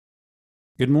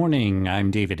Good morning, I'm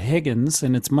David Higgins,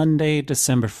 and it's Monday,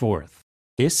 December 4th.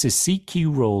 This is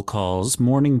CQ Roll Call's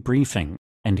morning briefing,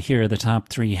 and here are the top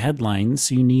 3 headlines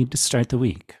you need to start the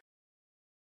week.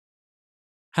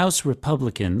 House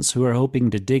Republicans, who are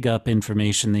hoping to dig up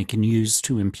information they can use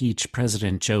to impeach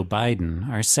President Joe Biden,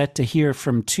 are set to hear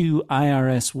from 2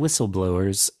 IRS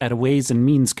whistleblowers at a Ways and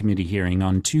Means Committee hearing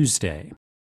on Tuesday.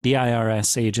 The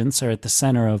IRS agents are at the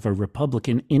center of a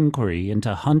Republican inquiry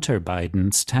into Hunter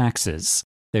Biden's taxes.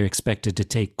 They're expected to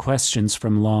take questions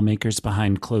from lawmakers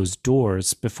behind closed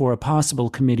doors before a possible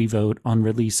committee vote on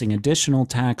releasing additional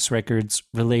tax records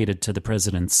related to the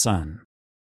president's son.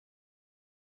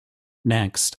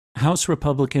 Next, House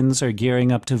Republicans are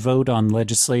gearing up to vote on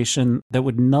legislation that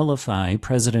would nullify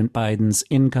President Biden's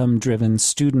income-driven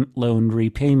student loan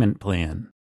repayment plan.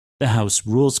 The House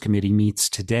Rules Committee meets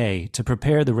today to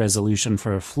prepare the resolution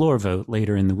for a floor vote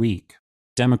later in the week.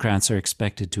 Democrats are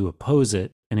expected to oppose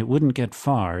it, and it wouldn't get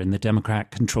far in the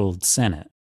Democrat-controlled Senate.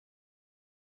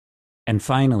 And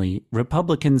finally,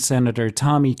 Republican Senator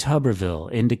Tommy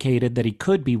Tuberville indicated that he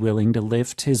could be willing to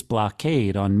lift his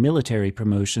blockade on military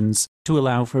promotions to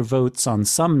allow for votes on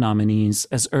some nominees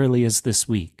as early as this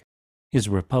week. His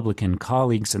Republican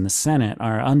colleagues in the Senate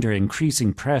are under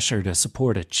increasing pressure to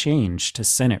support a change to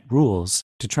Senate rules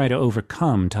to try to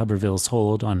overcome Tuberville's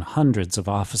hold on hundreds of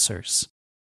officers.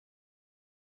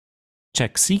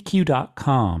 Check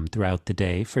CQ.com throughout the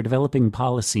day for developing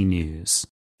policy news.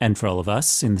 And for all of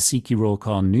us in the CQ Roll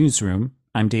Call newsroom,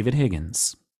 I'm David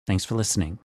Higgins. Thanks for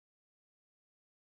listening.